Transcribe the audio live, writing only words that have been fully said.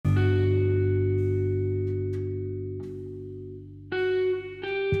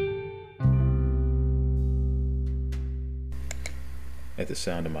At the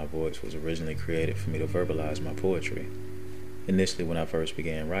Sound of My Voice was originally created for me to verbalize my poetry. Initially, when I first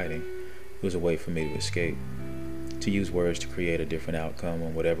began writing, it was a way for me to escape. To use words to create a different outcome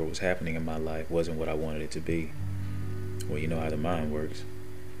when whatever was happening in my life wasn't what I wanted it to be. Well, you know how the mind works.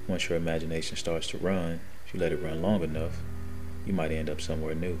 Once your imagination starts to run, if you let it run long enough, you might end up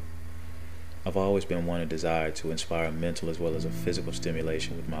somewhere new. I've always been one who desired to inspire mental as well as a physical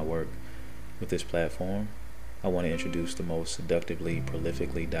stimulation with my work. With this platform, I want to introduce the most seductively,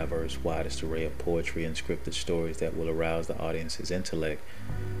 prolifically diverse, widest array of poetry and scripted stories that will arouse the audience's intellect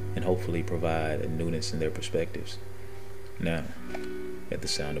and hopefully provide a newness in their perspectives. Now, at the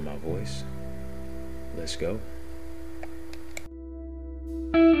sound of my voice, let's go.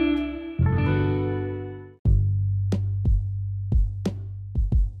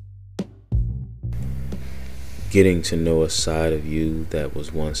 Getting to know a side of you that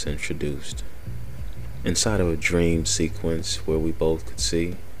was once introduced. Inside of a dream sequence where we both could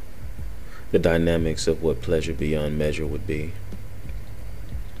see the dynamics of what pleasure beyond measure would be.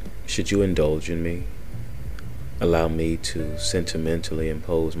 Should you indulge in me, allow me to sentimentally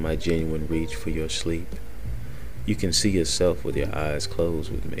impose my genuine reach for your sleep, you can see yourself with your eyes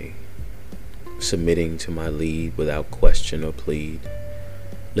closed with me, submitting to my lead without question or plead,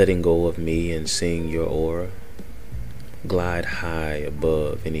 letting go of me and seeing your aura, glide high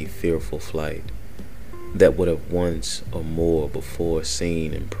above any fearful flight that would have once or more before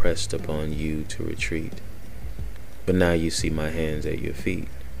seen and pressed upon you to retreat. But now you see my hands at your feet,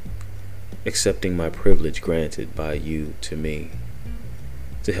 accepting my privilege granted by you to me,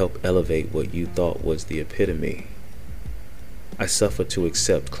 to help elevate what you thought was the epitome. I suffer to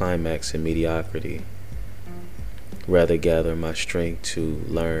accept climax and mediocrity, rather gather my strength to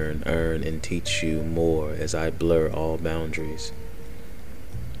learn, earn, and teach you more as I blur all boundaries.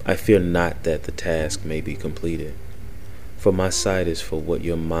 I fear not that the task may be completed, for my sight is for what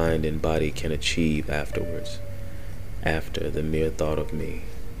your mind and body can achieve afterwards, after the mere thought of me.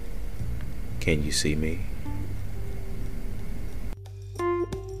 Can you see me?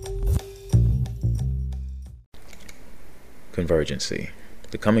 Convergency.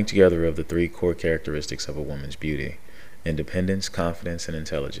 The coming together of the three core characteristics of a woman's beauty: independence, confidence, and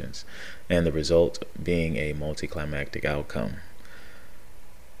intelligence, and the result being a multiclimactic outcome.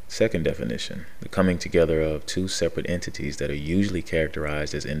 Second definition: the coming together of two separate entities that are usually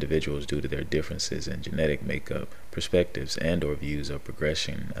characterized as individuals due to their differences in genetic makeup, perspectives, and/or views of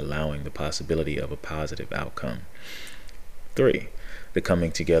progression, allowing the possibility of a positive outcome. 3. The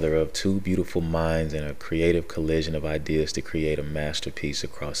coming together of two beautiful minds in a creative collision of ideas to create a masterpiece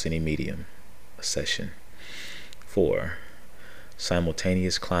across any medium, a session. 4.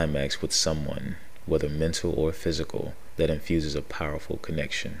 Simultaneous climax with someone, whether mental or physical, that infuses a powerful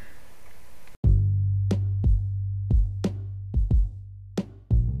connection.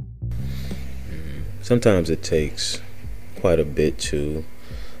 Sometimes it takes quite a bit to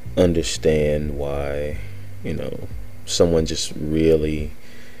understand why, someone just really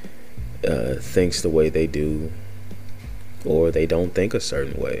thinks the way they do, or they don't think a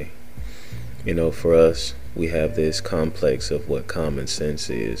certain way. For us, we have this complex of what common sense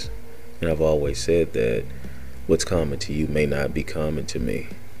is. And I've always said that what's common to you may not be common to me.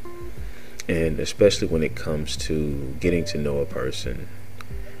 And especially when it comes to getting to know a person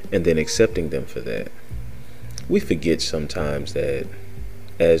and then accepting them for that, we forget sometimes that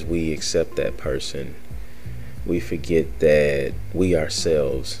as we accept that person, we forget that we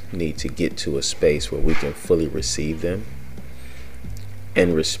ourselves need to get to a space where we can fully receive them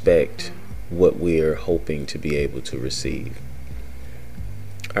and respect what we're hoping to be able to receive.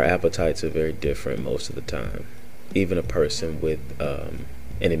 Our appetites are very different most of the time. Even a person with an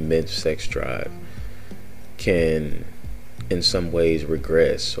immense sex drive can in some ways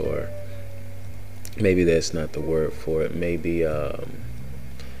regress, or maybe that's not the word for it, maybe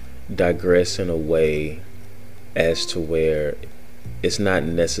digress in a way as to where it's not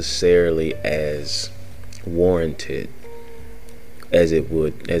necessarily as warranted as it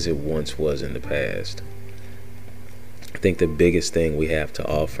once was in the past. I think the biggest thing we have to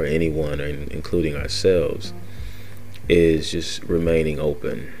offer anyone, including ourselves, is just remaining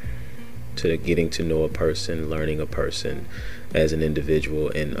open to getting to know a person, learning a person as an individual,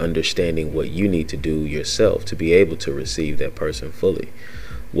 and understanding what you need to do yourself to be able to receive that person fully,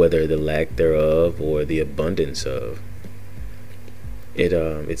 whether the lack thereof or the abundance of.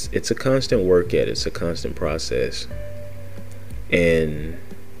 It's a constant work at it. It's a constant process. And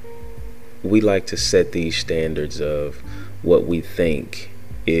we like to set these standards of what we think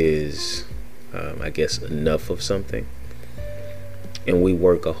is, enough of something. And we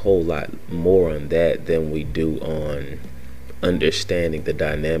work a whole lot more on that than we do on understanding the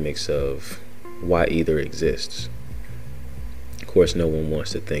dynamics of why either exists. Of course, no one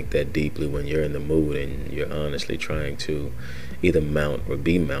wants to think that deeply when you're in the mood and you're honestly trying to either mount or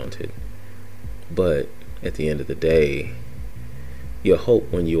be mounted. But at the end of the day, your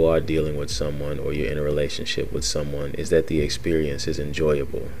hope when you are dealing with someone or you're in a relationship with someone is that the experience is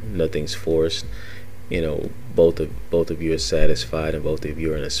enjoyable. Nothing's forced. Both of you are satisfied, and both of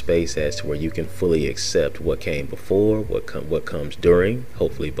you are in a space as to where you can fully accept what came before, what comes during,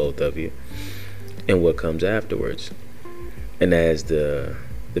 hopefully both of you, and what comes afterwards. And as the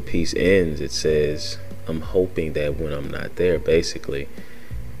piece ends, it says, I'm hoping that when I'm not there, basically,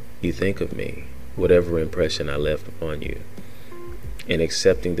 you think of me, whatever impression I left upon you. And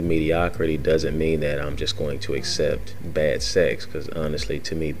accepting the mediocrity doesn't mean that I'm just going to accept bad sex, because honestly,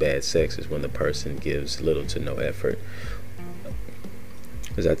 to me, bad sex is when the person gives little to no effort.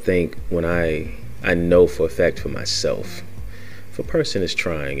 Because I think when I know for a fact for myself, if a person is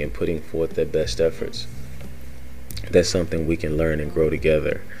trying and putting forth their best efforts, that's something we can learn and grow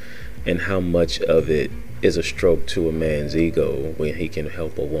together. And how much of it is a stroke to a man's ego when he can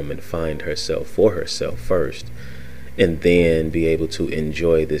help a woman find herself for herself first, and then be able to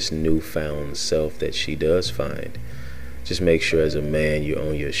enjoy this newfound self that she does find. Just make sure as a man you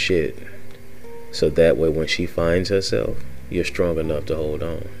own your shit, so that way when she finds herself, you're strong enough to hold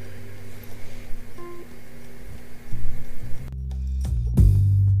on.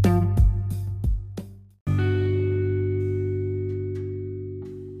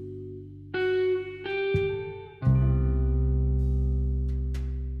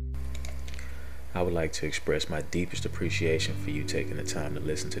 I would like to express my deepest appreciation for you taking the time to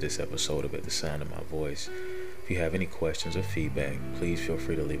listen to this episode of At the Sound of My Voice. If you have any questions or feedback, please feel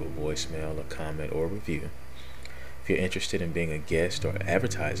free to leave a voicemail, a comment, or a review. If you're interested in being a guest or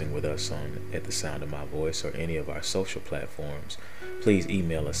advertising with us on At the Sound of My Voice or any of our social platforms, please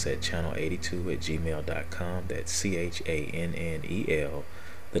email us at channel82@gmail.com. That's CHANNEL,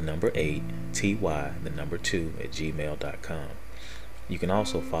 the number 8, TY, the number 2 at gmail.com. You can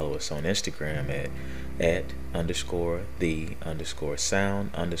also follow us on Instagram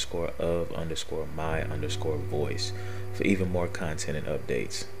at_the_sound_of_my_voice for even more content and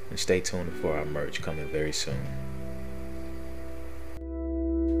updates. And stay tuned for our merch coming very soon.